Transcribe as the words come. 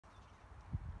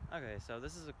Okay, so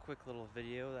this is a quick little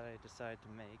video that I decided to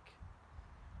make.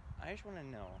 I just want to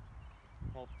know,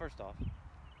 well, first off,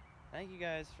 thank you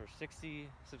guys for 60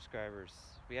 subscribers.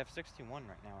 We have 61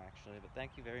 right now, actually, but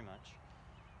thank you very much.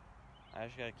 I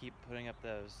just gotta keep putting up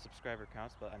those subscriber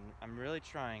counts, but I'm really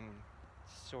trying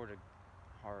sort of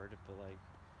hard, but like,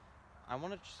 I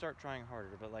want to start trying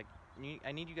harder, but like,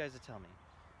 I need you guys to tell me,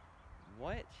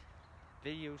 what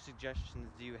video suggestions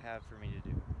do you have for me to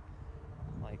do?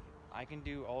 Like, I can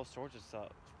do all sorts of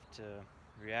stuff, to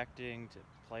reacting to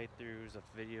playthroughs of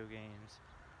video games.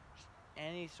 Just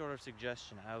any sort of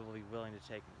suggestion I will be willing to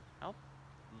take. I'll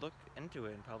look into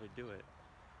it and probably do it.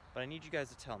 But I need you guys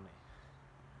to tell me,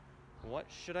 what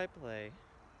should I play?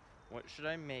 What should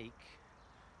I make?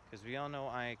 Because we all know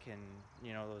I can,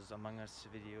 those Among Us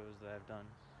videos that I've done.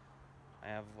 I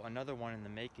have another one in the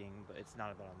making, but it's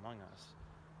not about Among Us.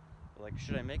 But like,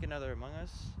 should I make another Among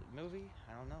Us movie?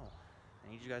 I don't know.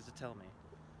 I need you guys to tell me.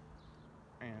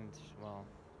 And, well,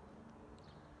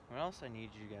 what else I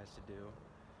need you guys to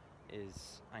do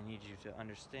is I need you to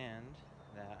understand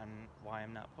that why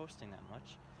I'm not posting that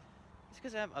much. It's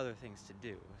because I have other things to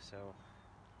do. So,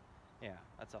 yeah,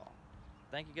 that's all.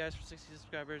 Thank you guys for 60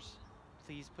 subscribers.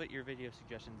 Please put your video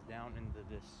suggestions down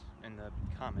in the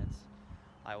comments.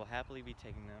 I will happily be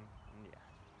taking them. And yeah,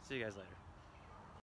 see you guys later.